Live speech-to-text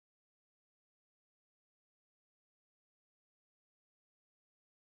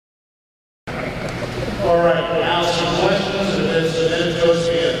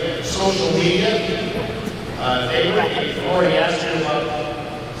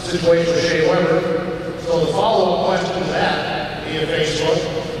situation with Shea Weber. So the follow-up question to that, via Facebook,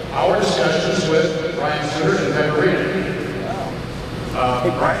 our discussions with Ryan Suter and Pepperina.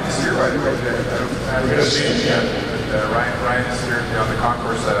 Ryan is here, right? I'm going to see him again. Ryan is here on the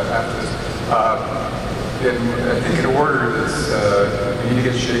concourse after this. I think in order that's we need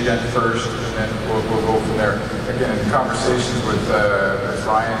to get Shea done first, and then we'll go from there. Again, conversations with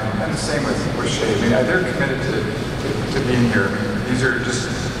Ryan, and the same with Shea. I mean, they're committed to being here. I mean, these are just,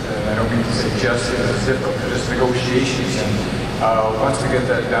 I don't mean to say just, it's difficult, they're just negotiations. And once we get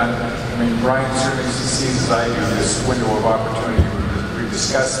that done, I mean, Ryan certainly sees as I do this window of opportunity. We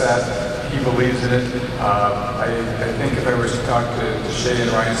discussed that. He believes in it. I think if I was to talk to Shea and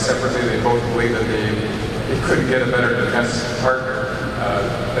Ryan separately, they both believe that they couldn't get a better defense partner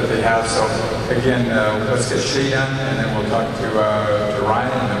that they have. So again, let's get Shea done, and then we'll talk to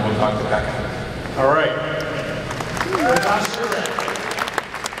Ryan, and then we'll talk to Becca. All right.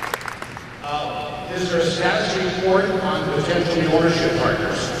 Is there a status report on potential new ownership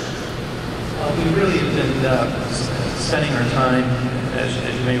partners? We really have been spending our time, as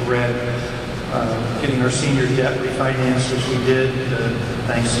you may have read, getting our senior debt refinanced, which we did,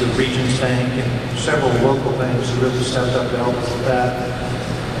 thanks to Regions Bank and several local banks who really stepped up to help us with that.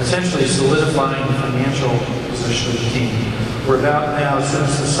 Essentially solidifying the financial position of the team. We're about now,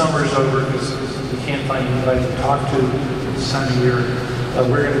 since the summer's over, because we can't find anybody to talk to this time of year,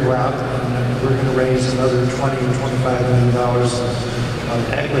 we're going to go out and we're going to raise another $20 or $25 million of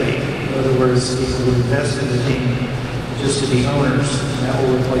equity. In other words, people who invest in the team just to be owners, and that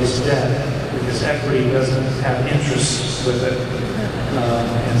will replace debt, because equity doesn't have interest with it.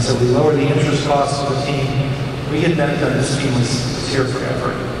 And so we lower the interest costs of the team. We get that done. This team is here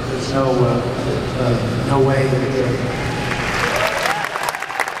forever. There's no way that it can.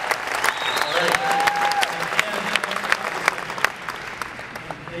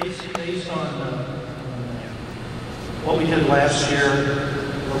 Based on what we did last year,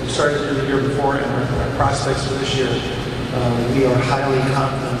 what we started to do the year before, and our prospects for this year, we are highly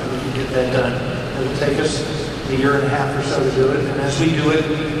confident that we can get that done. It'll take us a year and a half or so to do it, and as we do it,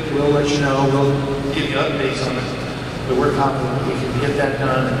 we'll let you know, we'll give you updates on it. But we're confident that we can get that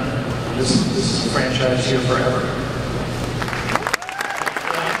done, and this is a franchise here forever.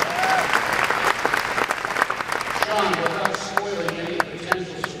 Sean, without spoiling any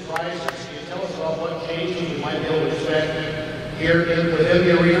potential surprises, can you tell us about what changes we might be able to expect here within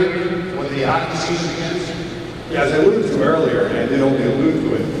the arena when the hockey season begins? Yeah, as I alluded to earlier, and I did only allude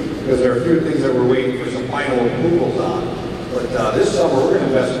to it, because there are a few things that we're waiting for some final approvals on. But this summer, we're going to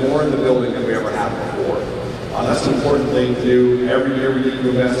invest more in the building than we ever have before. That's an important thing to do. Every year we need to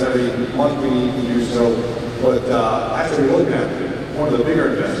invest, every month we need to do so. But actually, we're looking at one of the bigger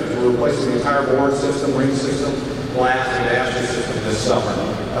investments. We're replacing the entire board system, ring system, glass, and ashes system this summer.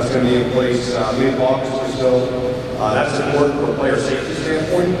 That's going to be in place mid-August or so. That's important from a player safety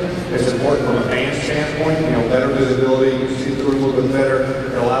standpoint. It's important from a fan standpoint. Better visibility, you can see through a little bit better.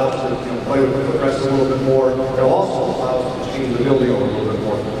 It'll allow us to play with the press a little bit more. It'll also allow us to change the building over a little bit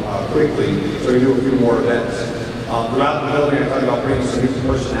more quickly, so we do a few more events. Throughout the building, I'm talking about bringing some new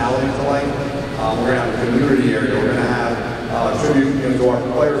personality to life. We're going to have a community area. We're going to have tribute to our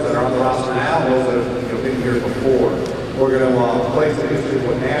players that are on the roster now, and those that have been here before. We're going to play to the history of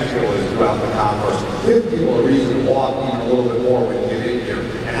what Nashville is throughout the conference. Give people a reason to walk even a little bit more when you get in here,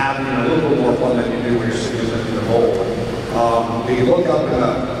 and have a little bit more fun than you do when you're sitting in the bowl. If you look up in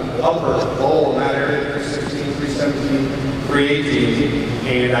the upper bowl in that area, 316, 317, 318,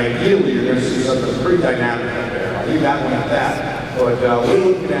 and ideally you're going to see something pretty dynamic up there. I'll leave that one at that. But we're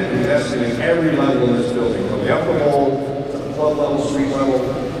looking at investing in every level in this building, from the upper bowl to the club level, suite level,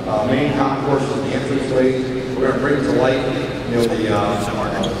 main concourses, the entranceways. We're going to bring to light, the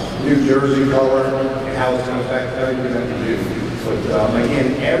New Jersey color and how it's going to affect everything that we do. But again,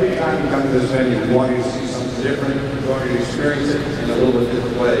 every time you come to this venue, we want you to see something different. We want you to experience it in a little bit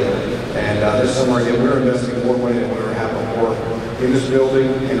different way. And this summer, again, we're investing more money than we ever have before in this building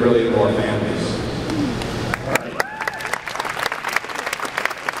and really into our families.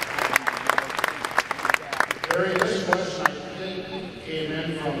 Barry, this question I think came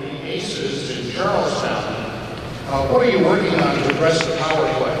in from the Aces in Charlestown. What are you working on to address the power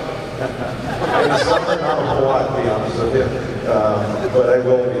play? It's not a whole lot, to be honest with you, but I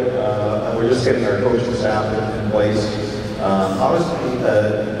will be. We're just getting our coaching staff in place. Obviously,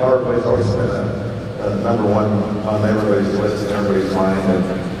 power play has always been a number one on everybody's list and everybody's mind. And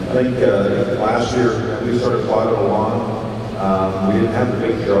I think last year we sort of plodded along. We didn't have the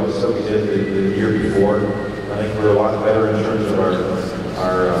big jokes that we did the year before. I think we were a lot better in terms of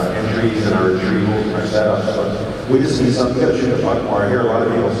our entries and our retrievals and our setups. But we just need something, we gotta shoot the puck more. I hear a lot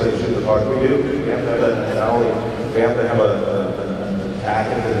of people say shoot the puck. We do. We have to have that mentality. We have to have an attack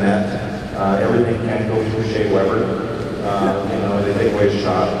at the net. Everything can't go through Shea Weber. You know, they take away a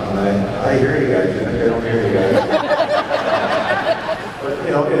shot. And I hear you guys. You think I don't hear you guys? But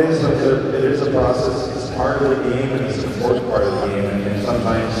you know, it is a process. It's part of the game, and it's an important part of the game. And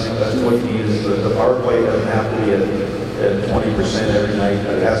sometimes that's what you need is the power play doesn't have to be at 20% every night,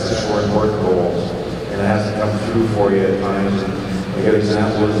 but it has to score important goals, and it has to come through for you at times. And a good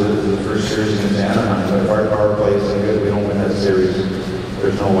example is the first series against Anaheim. If our power play is so good, we don't win that series.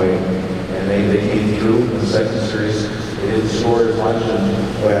 There's no way. And they came through in the second series. They didn't score as much, and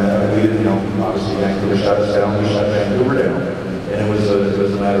we didn't, you know, obviously Vancouver shut us down. We shut Vancouver down, and it was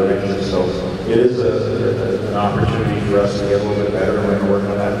a matter of inches. So it is an opportunity for us to get a little bit better, and we're going to work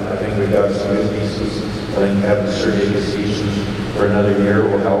on that. I think we've got some good pieces. I think having Sergei Gasteiz for another year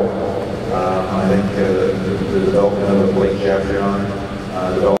will help. I think the development of Blake Jeffrion,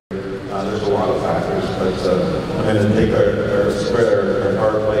 there's a lot of factors, but I'm going to take spread our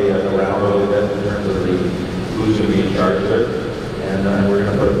power play around a little bit in terms of who's going to be in charge of it, and we're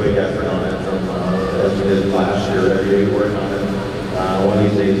going to put a big effort on it from as we did last year. Every day we're working on it. One of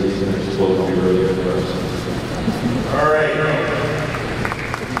these days it's going to explode. It'll be really good for us. All right.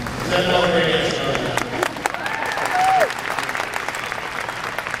 Is that all right?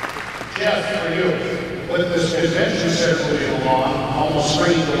 Jeff, for you, with this convention center moving along, almost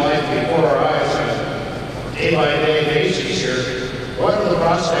springing to life before our eyes on a day-by-day basis here, what are the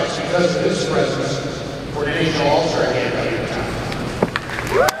prospects because of this presence for an NHL All-Star game out of town?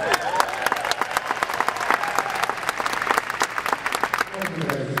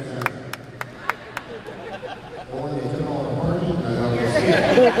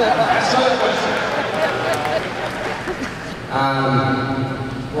 That's not a question.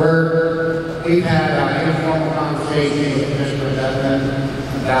 We've had informal conversations with Mr. Devin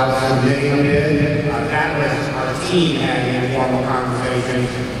about some video bid. That was our team had informal conversations.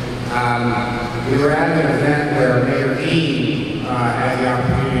 We were at an event where Mayor Dean had the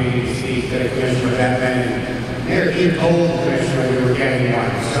opportunity to speak to Commissioner Devin, and Mayor Dean told the Commissioner we were getting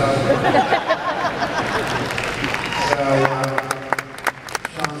one. So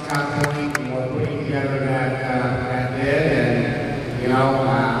Sean's got a point, and we're putting together that bid, and you know,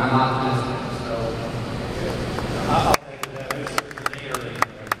 I'm optimistic. I'll take that. The mayor,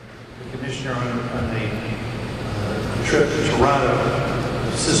 the commissioner on a trip to Toronto,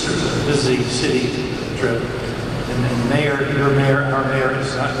 sister's a busy city trip, and then our mayor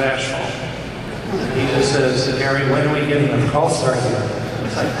is not bashful. He just says, Gary, when are we getting an All-Star here?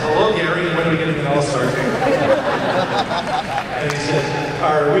 It's like, hello, Gary, when are we getting an All-Star here? And he said,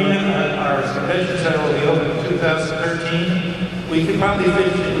 our convention center will be open in 2013. We can probably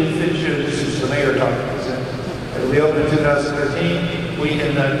fit you, this is the mayor talking. It'll be open in 2013. We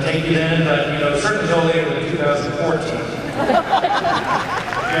can take you in, but you know, certainly no later than 2014.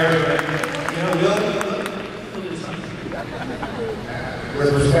 We'll do something.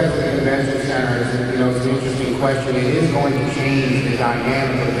 With respect to the convention center, it's an interesting question. It is going to change the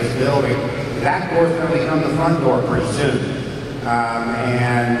dynamic of this building. That door is going to become the front door pretty soon.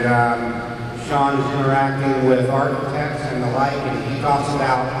 Sean is interacting with architects and the like, and he talks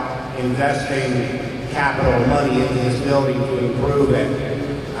about investing capital money into this building to improve it.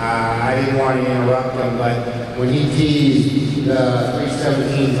 I didn't want to interrupt him, but when he teased the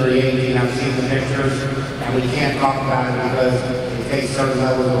 317, 318, I've seen the pictures, and we can't talk about it because it takes certain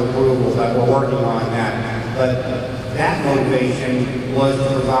levels of approval, but we're working on that. But that motivation was to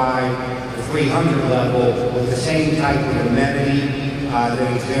provide the 300 level with the same type of amenity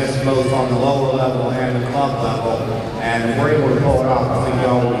that exists both on the lower level and the club level. And if we're able to pull it off, I think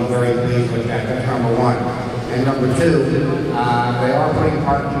y'all will be very pleased with that. That's number one. And number two, they are putting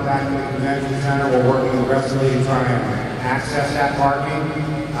parking back in the convention center. We're working aggressively to try and access that parking.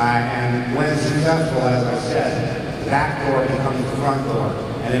 And when successful, as I said, that door becomes the front door.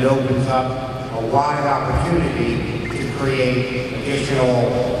 And it opens up a wide opportunity to create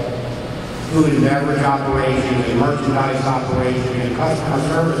additional food and beverage operations, and merchandise operations, and customer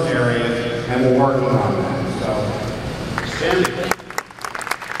service areas, and we're working on that. So, Standing.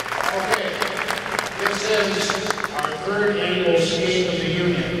 Okay, this is our third annual Skate of the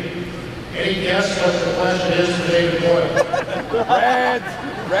Union. Any guess what the question is for David Poile?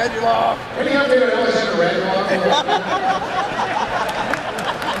 Red, you off. Any update on Alexander Radulov?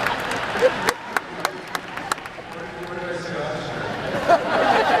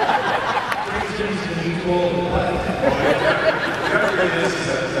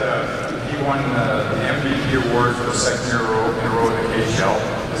 He won the MVP award for the second year in a row in the KHL.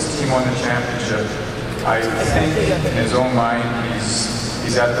 His team won the championship. I think in his own mind,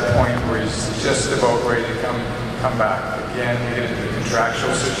 he's at the point where he's just about ready to come back. Again, we get into a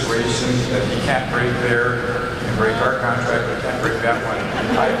contractual situation that he can't break there. He can break our contract, but can't break that one.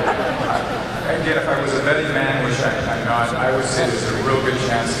 Again, if I was a betting man, which I'm not, I would say there's a real good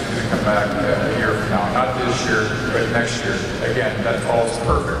chance he's going to come back a year from now. Not this year, but next year. Again, that falls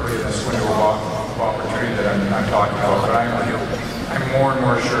perfectly in this window of opportunity that I'm talking about. But I'm more and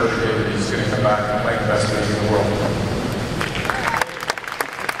more sure today that he's going to come back and play the best league in the world.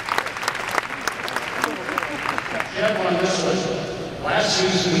 Jeff, on this one, last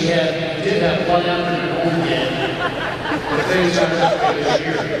season we did have one afternoon home game, but things aren't that way this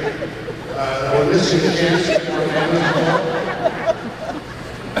year. We're missing the chance to get more families involved.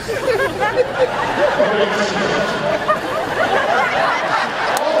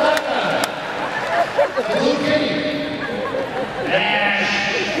 Oh, that guy. The little kitty. Nash.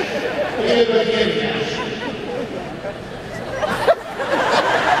 Look at the kitty, Nash.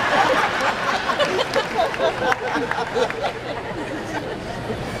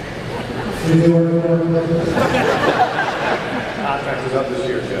 Contract is up this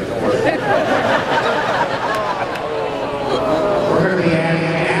year, Jeff. Don't worry. We're going to be adding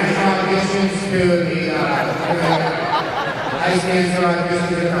national auditions to the ice dance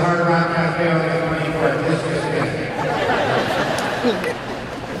auditions at the Hard Rock Cafe on the 24th. This just in.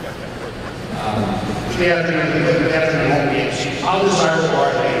 The afternoon home games. How desirable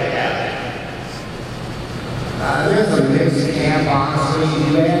are they to have? There's a mixed camp, honestly.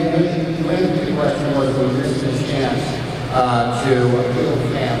 The question was, we missed a chance to appeal to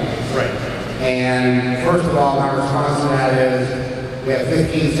families. Right. And first of all, my response to that is, we have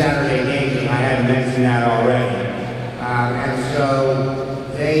 15 Saturday games, and I hadn't mentioned that already. And so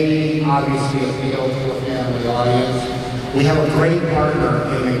they obviously appeal to a family audience. We have a great partner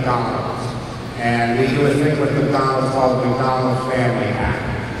in McDonald's. And we do a thing with McDonald's called McDonald's Family Pack.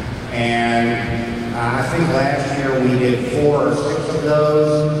 And I think last year we did 4 or 6 of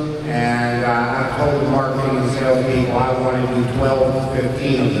those. And I told the marketing and sales people I want to do 12 to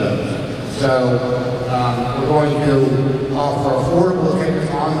 15 of those. So we're going to offer affordable tickets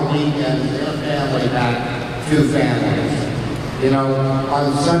on the weekends in a family pack to families. You know, on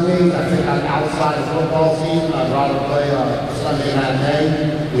Sundays, I think outside of football season, I'd rather play a Sunday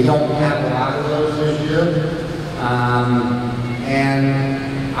matinee. We don't have a lot of those this year. And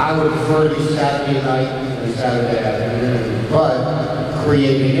I would prefer to be Saturday night and Saturday afternoon, but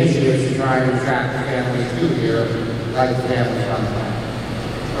create initiatives to try and attract the families to here, like the family fun pack.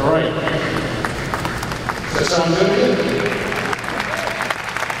 All right. Does that sound good to you?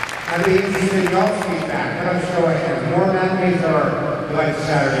 I'd be interested in y'all's feedback. Let us show of hands. More matinees or you like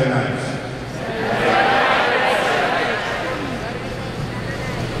Saturday nights?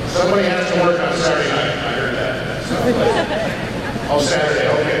 Somebody has to work on Saturday night. I heard that. Oh, Saturday,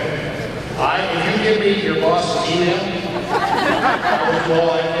 okay. If you give me your boss's email, I will do all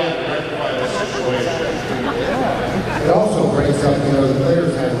I can to rectify this situation. It also brings up, the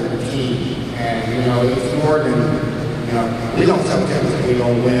players have a routine. And, it's more than, we don't sometimes we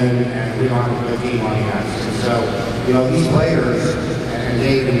don't win and we don't have a good team on the ice. And so, these players, and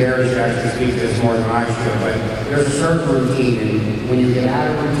Dave and Barry should actually speak to this more than I should, but there's a certain routine. And when you get out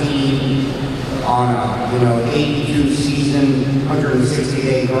of routine on an 82 season,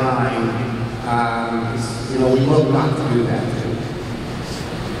 160-day grind, we look not to do that.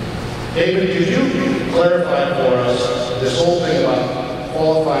 David, could you clarify for us this whole thing about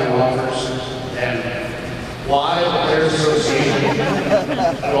qualifying offers and why the Players Association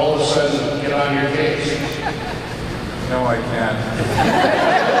would all of a sudden get on your case? No, I can't.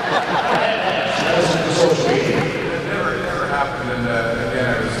 That was the social media. It never happened. And again,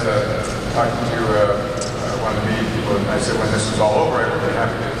 I was talking to one of the media people, and I said when this was all over, I would be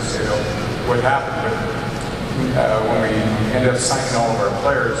happy to say what happened. But when we ended up signing all of our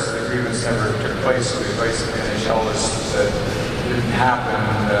players, the grievance never took place. So the advice of the NHL was that it didn't happen.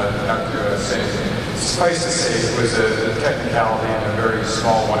 Not to say anything. Suffice to say, it was a technicality and a very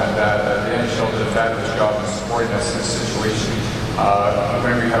small one at that. The NHL did a fabulous job in supporting us in this situation.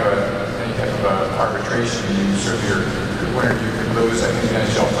 When we have any type of arbitration, you certainly are the winner, you could lose. I think the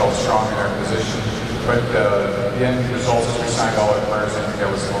NHL felt strong in our position. But the end result is we signed all our players. I think that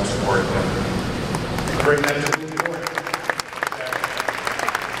was the most important thing. Bring that to the board.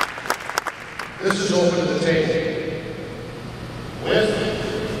 This is open to the table. With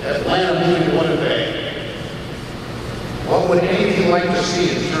Atlanta moving to Winnipeg, what would anything like to see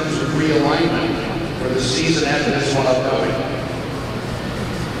in terms of realignment for the season after this one upcoming?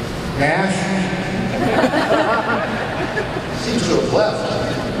 Nash? Seems to have left.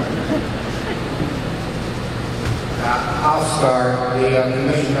 I'll start. The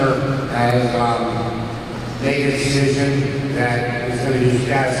commissioner has made a decision that is going to do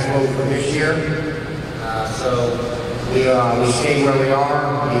status quo for this year. So we stay where we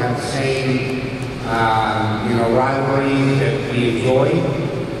are. We have the same, rivalry that we enjoy,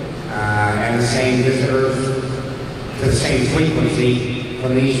 and the same visitors to the same frequency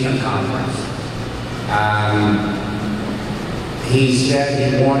from the Eastern Conference. He said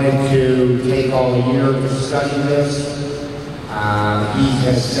he wanted to take all year to study this. He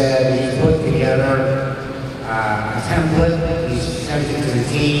has said he's put together a template. He's sent it to the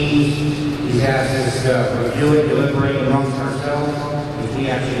teams. He's asked us to review it, deliberate amongst ourselves, which we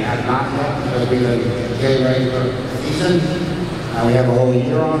actually have not yet because we've been getting ready for the season. We have a whole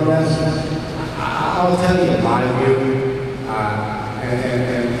year on this. I'll tell you my view,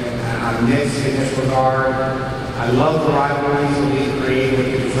 and I'm mixed in this regard. I love the rivalries that we created with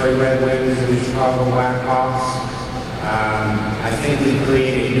the Detroit Red Wings and the Chicago Blackhawks. I think we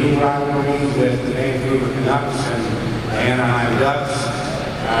created new rivalries with the Vancouver Canucks and the Anaheim Ducks.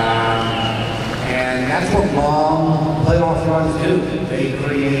 And that's what long playoff runs do. They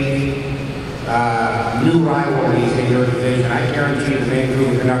create new rivalries in your division. I guarantee the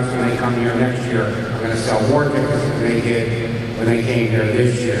Vancouver Canucks, when they come here next year, are going to sell more tickets than they did when they came here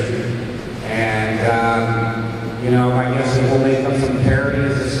this year. And, I guess we'll make up some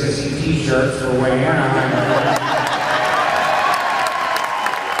parodies of sissy t-shirts for when Anaheim.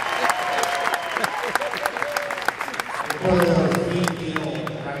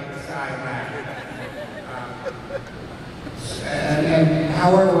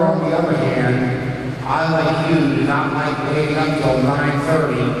 However, on the other hand, I, like you, do not like waiting up until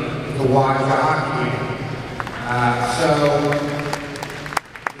 9:30 to watch a hockey game.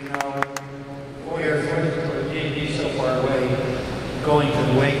 so far away, going to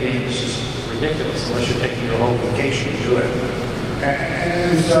the away game is just ridiculous unless you're taking your whole vacation to do it.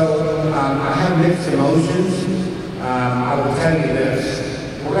 And so I have mixed emotions. I will tell you this.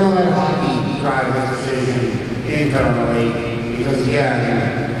 We're going to let hockey drive this decision internally because, again,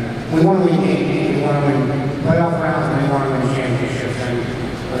 we want to win games, we want to win playoff rounds, and we want to win championships. And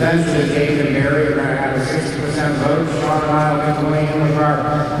eventually, Dave and Barry are going to have a 60% vote. Sean and I will get to weigh in with our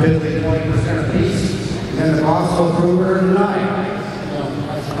piddly 20% apiece. And then the boss will approve it or deny it.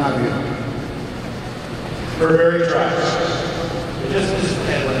 That's not good. We're very Trotz.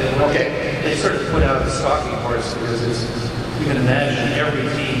 Okay. They sort of put out a stalking horse because you can imagine every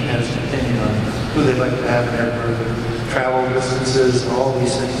team has an opinion on who they'd like to have in their group, travel distances, and all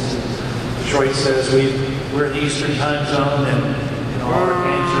these things. Detroit says we're in the Eastern time zone, and all our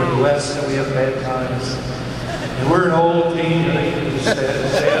games are in the West, and we have bad times. And we're an old team, and they can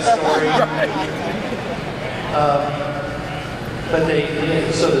say a story.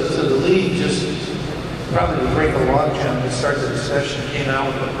 So the league just probably to break a logjam to start the discussion came out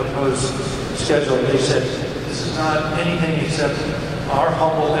with a proposed schedule. They said this is not anything except our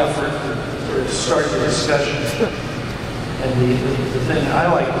humble effort to start the discussion. And the thing I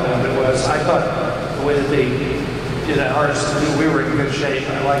liked about it was I thought the way that they did ours, we were in good shape.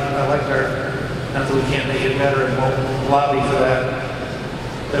 I liked our, not that we can't make it better and won't lobby for that.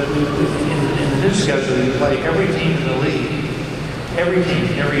 But in the new schedule, you play every team in the league, every team,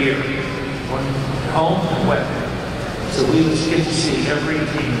 every year, home and wet. So we would get to see every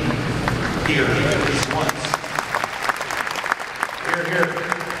team here at least once. Here.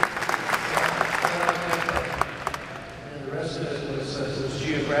 And the rest of it was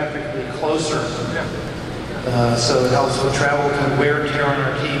geographically closer. So it helps with travel to wear and tear on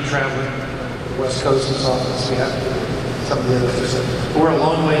our team traveling. The West Coast is office. We have some of the others. We're a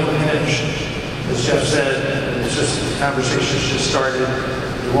long way from finish. As Jeff said, it's just the conversation's just started.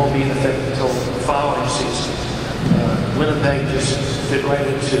 It won't be in effect until the following season. Winnipeg just fit right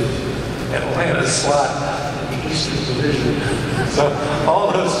into Atlanta's slot in the Eastern Division. So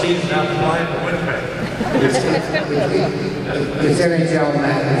all those teams now fly to Winnipeg. It's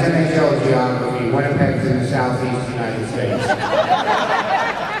NHL geography. Winnipeg's in the southeast United States.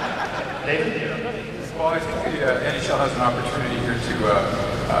 David? Well, I think the NHL has an opportunity here to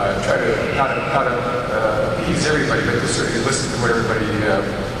try to not appease everybody, but to certainly listen to what everybody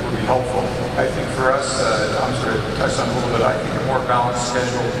would be helpful. I think for us, Tom sort of touched on a little bit, I think a more balanced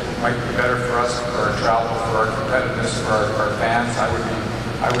schedule might be better for us, for our travel, for our competitiveness, for our fans. I would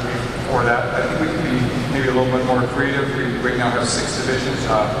be for that. I think we can be maybe a little bit more creative. We right now have 6 divisions.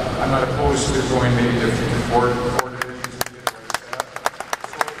 I'm not opposed to going maybe to 4 divisions.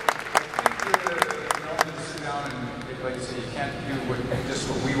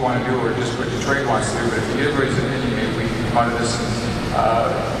 Want to do or just what Detroit wants to do, but if you get everybody's opinion, maybe we can come out of this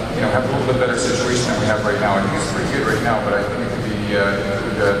and have a little bit better situation than we have right now. I think it's pretty good right now, but I think it could be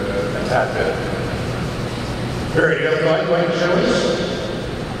improved a tad bit. Barry, do you have a like to share with us?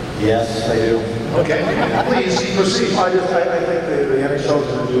 Yes, I do. Okay, please proceed. I think the NHL is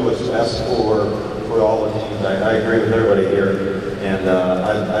going to do what's best for all the teams. I agree with everybody here. And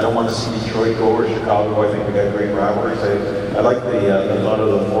I don't want to see Detroit go over Chicago. I think we got great rivalries. I like the thought of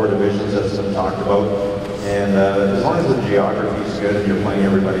the 4 divisions that's been talked about. And as long as the geography is good and you're playing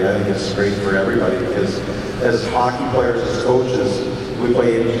everybody, I think it's great for everybody, because as hockey players, as coaches, we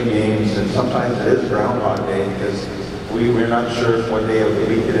play 82 games, and sometimes it is Groundhog Day because we're not sure what day of the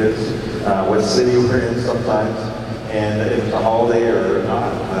week it is, what city we're in sometimes, and if it's a holiday or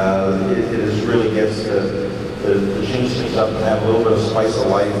not. It just really gets to change things up and have a little bit of spice of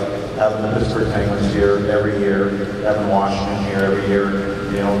life, having the Pittsburgh Penguins here every year, having Washington here every year,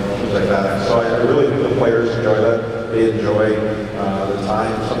 things like that. So I really think the players enjoy that. They enjoy the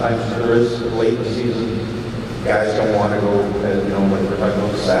time. Sometimes there is late in the season, guys don't want to go, like we're talking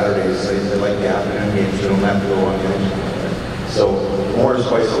about Saturdays, they like the afternoon games, they don't have to go on games. So the more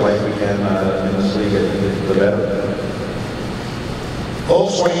spice of life we can in this league, the better.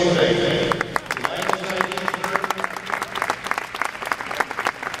 Folks, what do you think?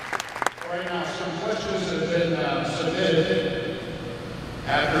 Right now, some questions that have been submitted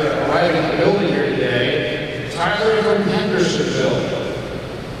after arriving at the building here today. Tyler from Hendersonville.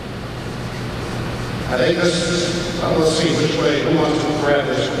 I think this is, well, let's see which way, who wants to grab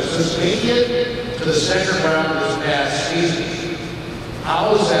this one? Is this make it to the second round of this past season?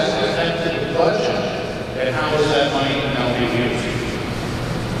 How has that affected the budget, and how is that money now being used?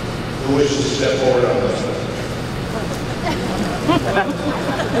 Who wishes to step forward on this one?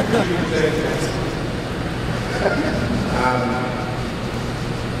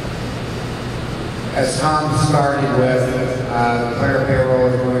 As Tom started with, the player payroll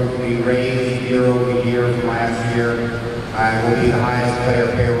is going to be raised year over year from last year. It will be the highest player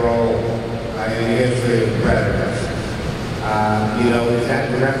payroll in the history of the Predators. Is that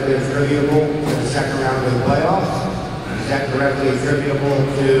directly attributable to the second round of the playoffs? Is that directly attributable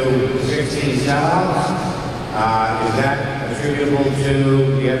to 16 sellouts? Is that attributable to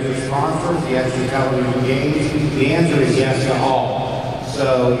the extra sponsors, the extra television games? The answer is yes to all.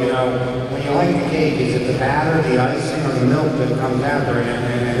 So, when you like the cake, is it the batter, the icing, or the milk that comes after it?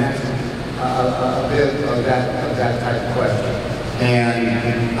 And that's a bit of that type of question.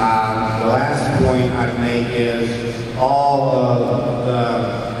 And the last point I'd make is all of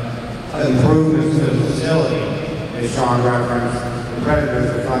the improvements to the facility, as Sean referenced, the Predators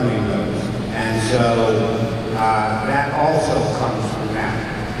are funding those. And so that also comes from that.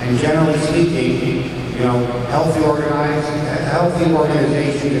 And generally speaking, healthy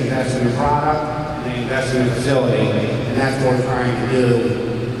organizations invest in the product, and they invest in the facility, and that's what we're trying to do.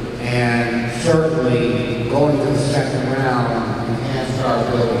 And certainly, going to the second round enhanced our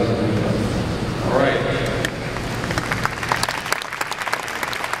ability to do that. All right.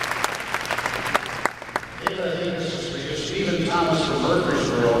 David, I think this is for you. Stephen Thomas from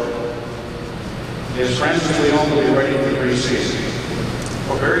Murfreesboro. His friends and Leon will be ready for the preseason.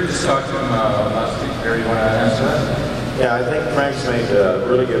 Well, Barry just talked to him last week. Barry, you want to answer that? Yeah, I think Frank's made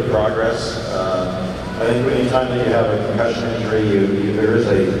really good progress. I think anytime that you have a concussion injury, there is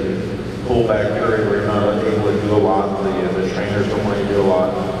a pullback period where you're not able to do a lot. The trainers don't want you to do a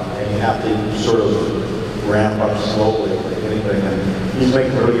lot, and you have to sort of ramp up slowly, like anything. And he's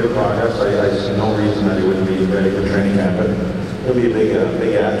making really good progress. I see no reason that he wouldn't be ready for training camp, but it'll be a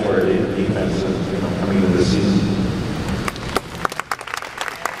big add to our defense, coming into the season.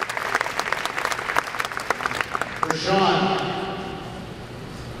 Sean,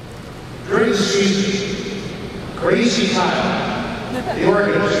 during the season, Crazy Kyle, the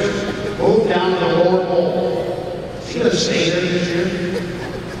organist, moved down to the lower bowl. Is he going to stay there this year?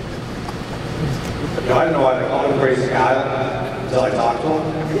 I didn't know why they called him Crazy Kyle until I talked to him.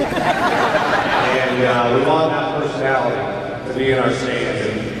 And we want that personality to be in our stands.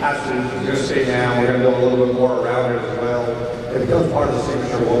 And absolutely, he's going to stay down. We're going to build a little bit more around it as well. It becomes part of the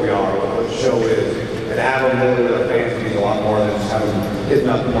signature of what we are, what the show is. And to have him really with our fans means a lot more than just having him hitting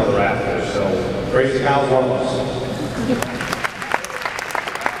up one of the rafters. So, Crazy Kyle's one of us.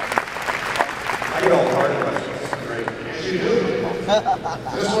 I get all the hard questions. Great. Yes, you do.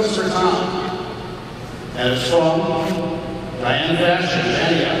 This one's for Tom. And it's from Diane Fashion,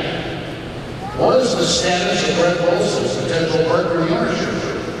 Antioch. What is the status of Brett Wilson's potential partner in the ownership?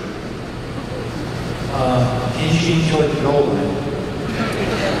 Inching toward the goal line.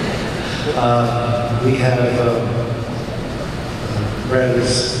 We have Brett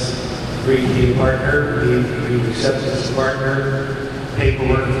has agreed to be a partner. We've accepted as a partner.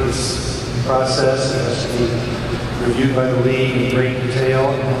 paperwork is in process. It has to be reviewed by the league in great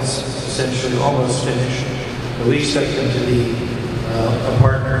detail, and it's essentially almost finished. But we expect them to be a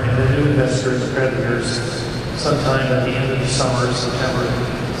partner and a new investor in the Predators sometime at the end of the summer, September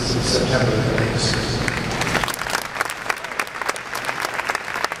the latest.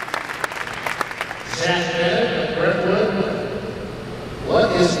 Zach Bennett of Brentwood, what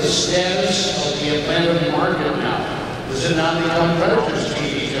is the status of the Atlanta market now? Does it now become Predators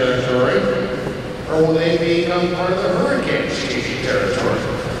TV territory, or will they become part of the Hurricanes TV territory?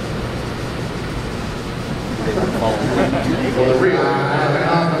 I had a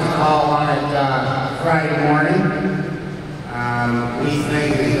conference call on it Friday morning. We think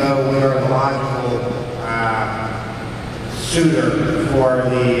as though we are the logical suitor for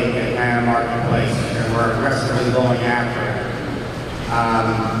the Atlanta marketplace, and we're aggressively going after it.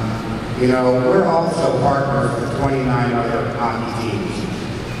 You know, we're also partners with 29 other hockey teams,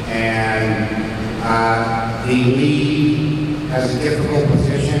 and the league has a difficult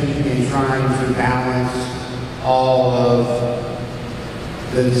position in trying to balance all of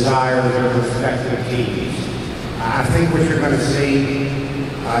the desires of the respective teams. I think what you're going to see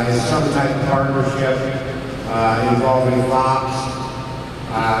is some type of partnership involving Fox,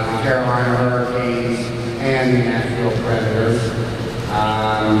 the Carolina Hurricanes, and the Nashville Predators,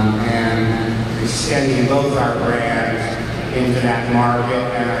 and extending both our brands into that market.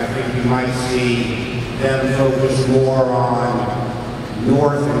 And I think you might see them focus more on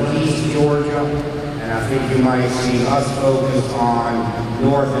North and East Georgia. I think you might see us focus on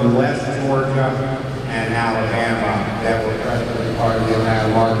North and West Georgia and Alabama that were presently part of the Atlanta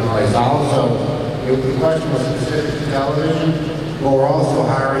marketplace. Also, if the question was specific to television, well, we're also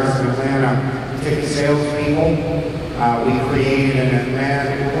hiring some Atlanta ticket salespeople. We created an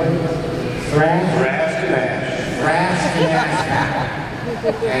Atlanta Thrash to Nash.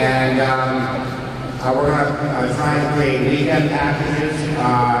 And we're going to try and create weekend packages and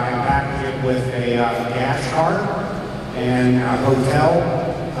package it with a gas card and a hotel,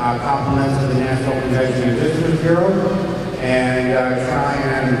 compliments of the National Convention and Visitors Bureau, and try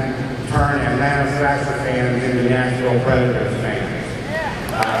and turn Atlanta Thrasher fans into Nashville Predators fans.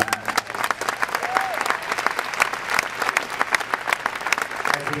 I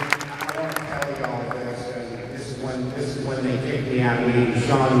want to tell you all this, and this is when they kicked me out of the meeting.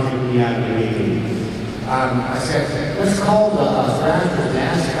 Sean kicked me out of the meeting. I said, let's call the Thrashers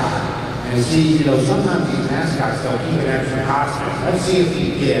mascot and see, you know, sometimes these mascots don't keep an extra costume. Let's see if he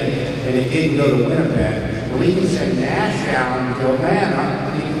did, and it didn't go to Winnipeg. And we can send Nash down to Atlanta,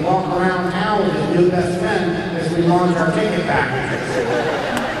 and he can walk around town with his new best friend as we launch our ticket packages.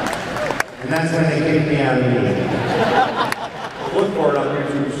 And that's when they kicked me out of the meeting. Look for it on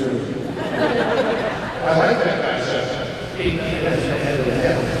YouTube soon. I like that concept.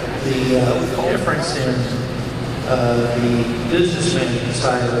 The difference in the business management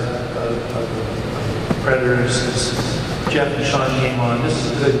side of Predators is Jeff and Sean came on. This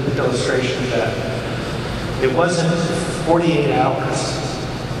is a good illustration of that. It wasn't 48 hours.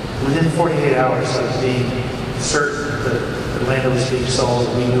 Within 48 hours of being certain that the land was being sold,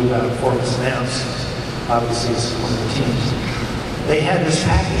 we knew about it before it was announced. Obviously, it's one of the teams. They had this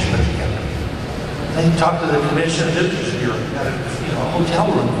package put together. They talked to the Commission of Visitors Bureau. They got a hotel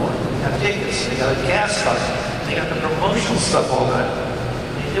room for it. They got tickets. They got a gas card. They got the promotional stuff all done.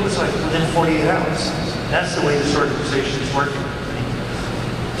 It was like within 48 hours. That's the way this organization is working.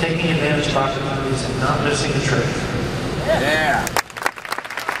 Taking advantage of opportunities and not missing a trick. Yeah.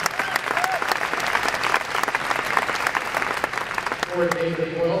 For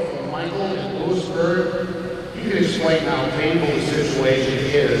David Poile from Michael in Lewisburg, you can explain how painful the situation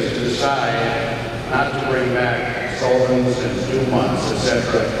is to decide not to bring back Sullivan's and Dumont's,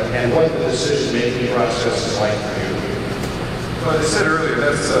 etc., and what the decision-making process is like for you. Well, as I said earlier,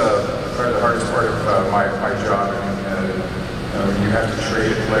 that's probably the hardest part of my job. When you have to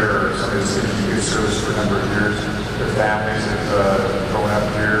trade a player or somebody that's given you good service for a number of years, their families have grown up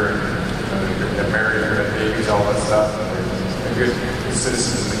here, and they're married, they've had babies, all that stuff. And good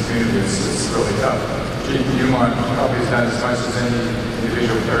citizens in the community, it's really tough. JP Dumont probably has done as much as any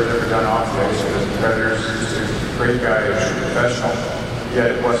individual player has ever done off the ice with the Predators. He's just a great guy, a true professional.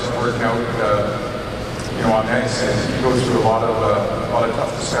 Yet it wasn't working out, on the ice. And he goes through a lot of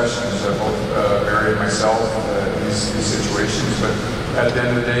tough discussions, both Barry and myself in these situations. But at the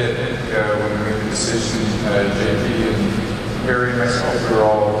end of the day, I think when we made the decision, JP and Barry and myself, we were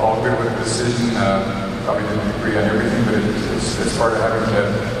all good with the decision. Probably didn't agree on everything, but it's part of having to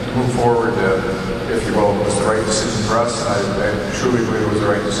move forward, if you will. It was the right decision for us, and I truly believe it was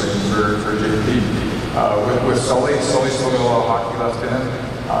the right decision for JP. With Sully's still got a lot of hockey left in it.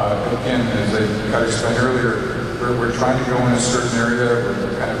 Again, as I got to explain earlier, we're trying to go in a certain area.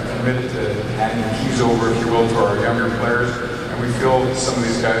 We're kind of committed to handing the keys over, if you will, to our younger players. And we feel that some of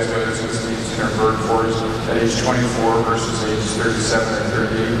these guys, whether it's Wisconsin or Bird Force, at age 24 versus age 37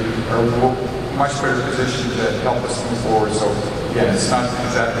 or 38, are much better positioned to help us move forward. So again, it's not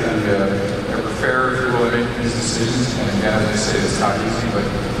exactly ever fair, if you will, to make these decisions. And again, as I say, it's not easy, but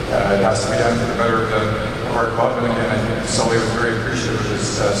it has to be done for the better of our club. And again, I think Sully was very appreciative of his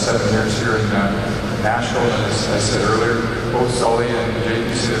 7 years here in Nashville. And as I said earlier, both Sully and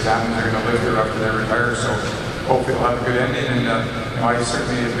JPC, their families are going to live here after they retire. So hopefully it'll have a good ending. And I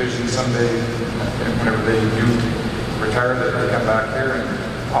certainly envision someday, whenever they do retire, that they come back here and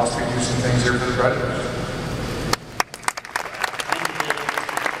possibly do some things here for the Predators.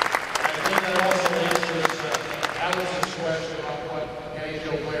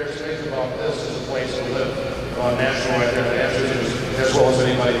 Nashville right there, the answers as well as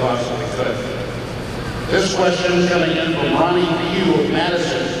anybody possibly could. This question is coming in from Ronnie Pugh of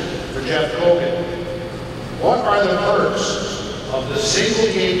Madison for Jeff Cogen. What are the perks of the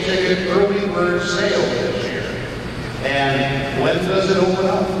single game ticket early bird sale this year? And when does it open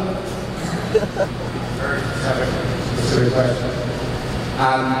up? Very specific question.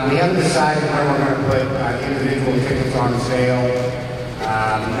 We haven't decided when we're going to put individual tickets on sale.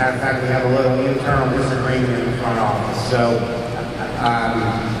 Matter of fact, we have a little internal disagreement in the front office. So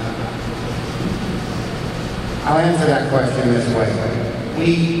I'll answer that question this way.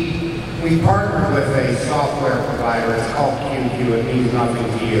 We partnered with a software provider. It's called QQ. It means nothing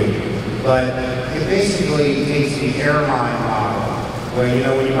to you. But it basically takes the airline model,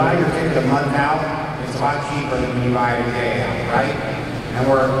 where, when you buy your ticket a month out, it's a lot cheaper than when you buy it a day out, right? And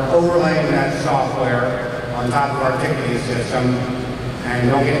we're overlaying that software on top of our ticketing system. And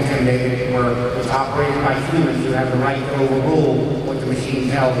don't get intimidated, it's operated by humans who have the right to overrule what the machine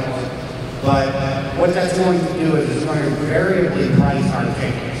tells us. But what that's going to do is it's going to variably price our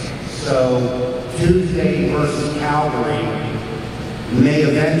tickets. So Tuesday versus Calgary may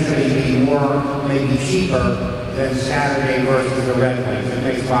eventually be cheaper than Saturday versus the Red Wings. It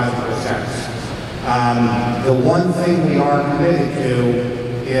makes logical sense. The one thing we are committed to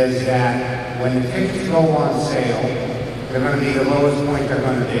is that when the tickets go on sale, they're going to be the lowest point they're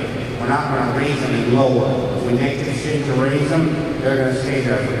going to be. We're not going to raise them any lower. If we make the decision to raise them, they're going to stay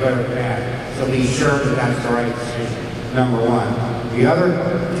there for good or bad. So be sure that that's the right decision, number one. The other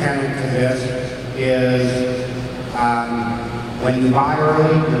tenet to this is when you buy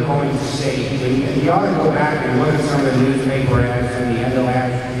early, you're going to save. And you ought to go back and look at some of the newspaper ads from the end of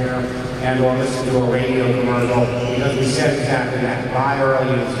last year and or listen to a radio commercial, because we said exactly that. Buy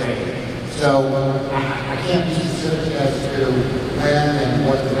early and save. So I can't be specific as to when and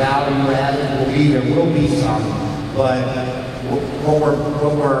what the value added will be. There will be some, but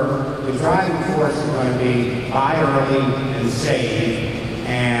the driving force is going to be buy early and save,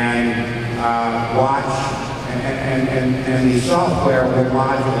 and watch, and the software will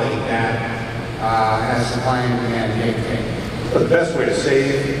modulate that as supply and demand dictate. But the best way to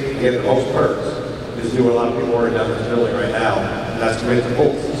save and get the most perks is do what a lot of people are down this building right now, and that's commit to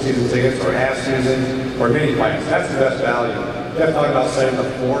full season tickets or half season or mini plans. That's the best value. Jeff talked about setting the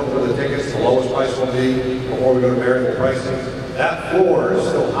floor for the tickets. The lowest price will be before we go to variable pricing. That floor is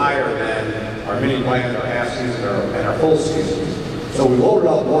still higher than our mini plans, our half season, and our full season. So we loaded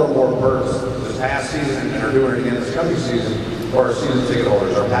up more and more perks this past season and are doing it again this coming season for our season ticket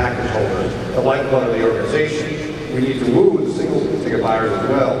holders, our package holders, the lifeblood of the organization. We need to woo the single ticket buyers as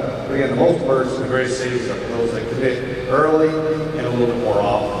well. But again, the most perks and the greatest savings are for those that commit early and a little bit more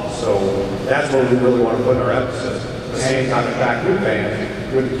often. So that's where we really want to put our emphasis. At the same time, attract new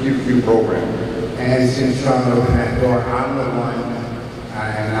fans with the QQ program. And since Sean opened that door, I'm the one,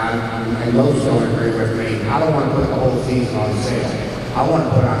 and most don't agree with me, I don't want to put the whole season on sale. I want to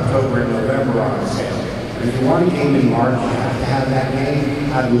put October and November on sale. And if you want a game in March, you have to have that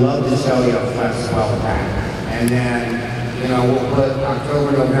game. I'd love to sell you a Flex 12 pack. And then, we'll put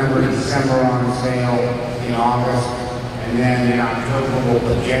October, November, December on sale in August. And then in October, we'll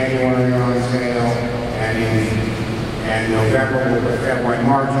put January on sale. And November, we'll put February,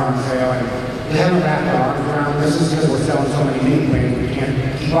 March on sale. And we haven't wrapped our arms around this. Is because we're selling so many mini planes, we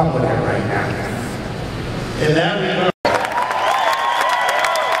can't keep up with it right now. In that regard,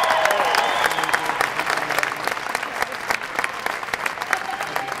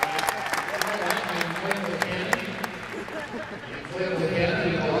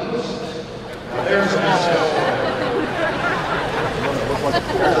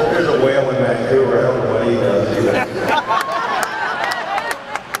 There's a whale in Vancouver. I don't know what he does.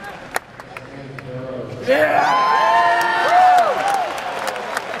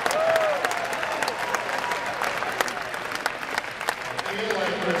 feel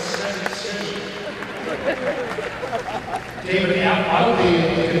like we're at Second City. David, out of the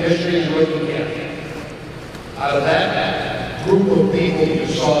conditioning you're looking at, out of that group of people you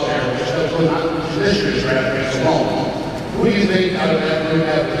saw there, which is not conditioners draft race alone, who do you think out of that group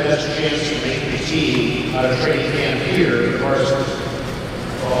have the best chance to make the team out of training camp here in Parsons?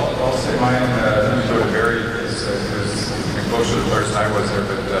 Well, I'll say mine, I'm going to go to Barry because he's even closer to the players than I was there,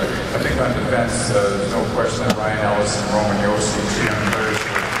 but I think on defense, there's no question that Ryan Ellis and Roman Yossi, two young players,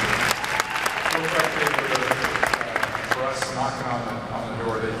 were for us knocking on the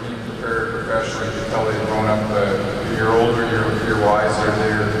door. They came prepared professionally. You can tell they've grown up. You're older, you're wiser.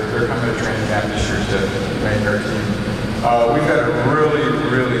 They're coming to training camp this year to make our team. We've got a really,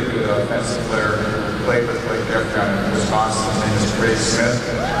 really good offensive player who played with Blake Jeffrey in Wisconsin. His name is Trey Smith.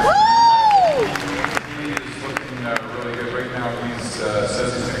 He is looking really good right now. He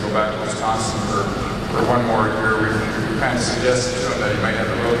says he's going to go back to Wisconsin for one more year. We kind of suggested to him that he might have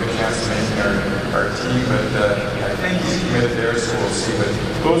a real good chance of making our team, but I think he's committed there, so we'll see. But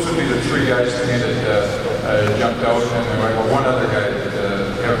those would be the three guys to me that jumped out. And one other guy that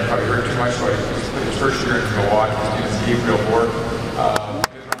you haven't probably heard too much about. He's played his first year in Milwaukee. His name is Gabriel Bork.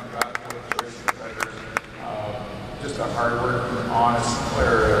 Just a hard-working, honest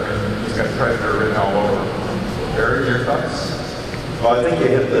player. I mean, he's got Predator written all over. Barry, your thoughts? Well, I think you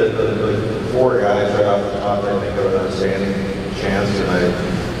hit the four guys right off the top. I think have an outstanding chance,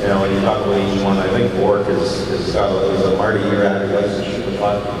 and when you talk about each one, I think Bork is got a Marty Erat who likes to shoot the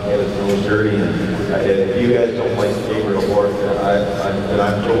puck and get his nose dirty. And if you guys don't like Gabriel Bork, then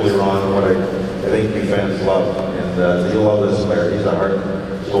I'm totally wrong on what I think you fans love. And you'll love this player. He's a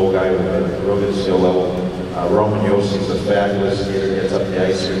heart-soul guy with a real good skill level. Roman Yossi's a fabulous skater, gets up the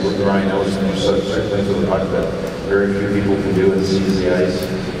ice. Ryan Ellis can do certain things with the puck that very few people can do and sees the ice.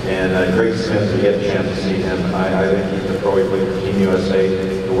 And Greg Smith, we get a chance to see him. I think he's a pro. He played for Team USA,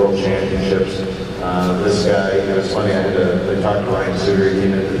 the World Championships. This guy, it was funny, I talked to Ryan Suter. He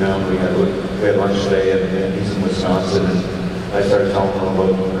came into town. We had lunch today, and he's in Wisconsin. And I started telling him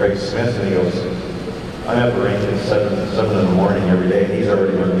about Craig Smith, and he goes, I'm at the rink at 7 in the morning every day, and he's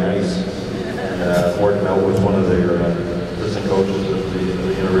already on the ice. Working out with one of their assistant coaches at the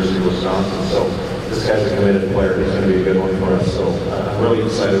University of Wisconsin. So this guy's a committed player. He's going to be a good one for us. So I'm really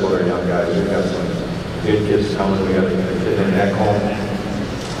excited about our young guys. We've got some good kids coming. We got a kid named Ekholm,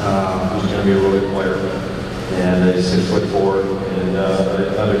 who's going to be a really good player. And he's 6'4", and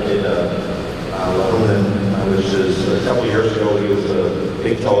another kid, Lahunen, which is a couple years ago, he was a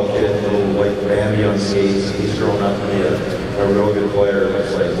big, tall kid, a little like Bambi on skates, and he's grown up to be a real good player, it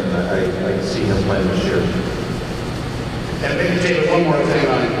looks like, and I can see him playing this year. And maybe take one more thing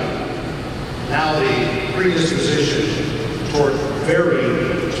on now the predisposition toward very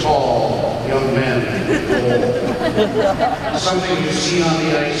tall young men. Something you've seen on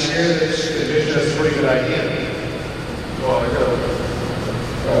the ice here that's envisioned as a pretty good idea. Well, I got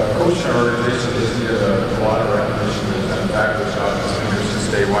coach in our organization doesn't get a lot of recognition. He's done a fabulous job. He's been here since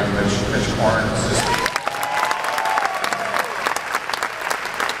day one. Mitch Korn.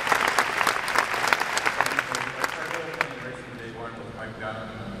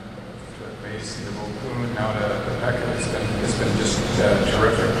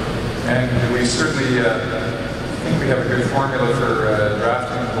 Terrific. And we certainly think we have a good formula for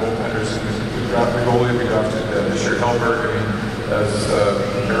drafting goaltenders. And we drafted goalie, we drafted this year Hellberg. I mean, as the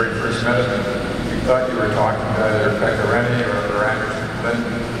very first met him, we thought you were talking about either Ciggaran or Anders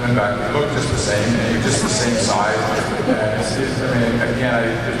Lindback. They look just the same, and you're just the same size. And I mean, again,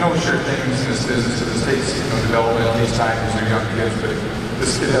 there's no sure things in this business. It takes development. These times these are young kids, but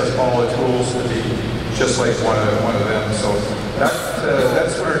this kid has all the tools to be just like one of them. So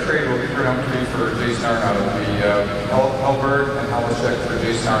that's what our trade will be turned out to be for Jason Arnott. It'll be Hellberg and Halachek for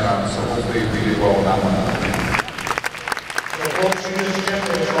Jason Arnott. So hopefully we do well on that one. So folks, you just check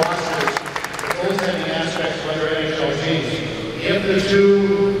those rosters, the goaltending aspects of other NHL teams. If the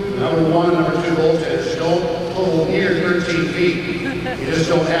two, number one and number two goaltenders don't total near 13 feet, you just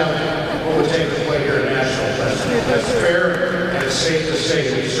don't have what would take to play here in Nashville. That's fair, and it's safe to say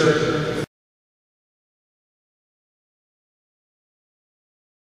to be certain.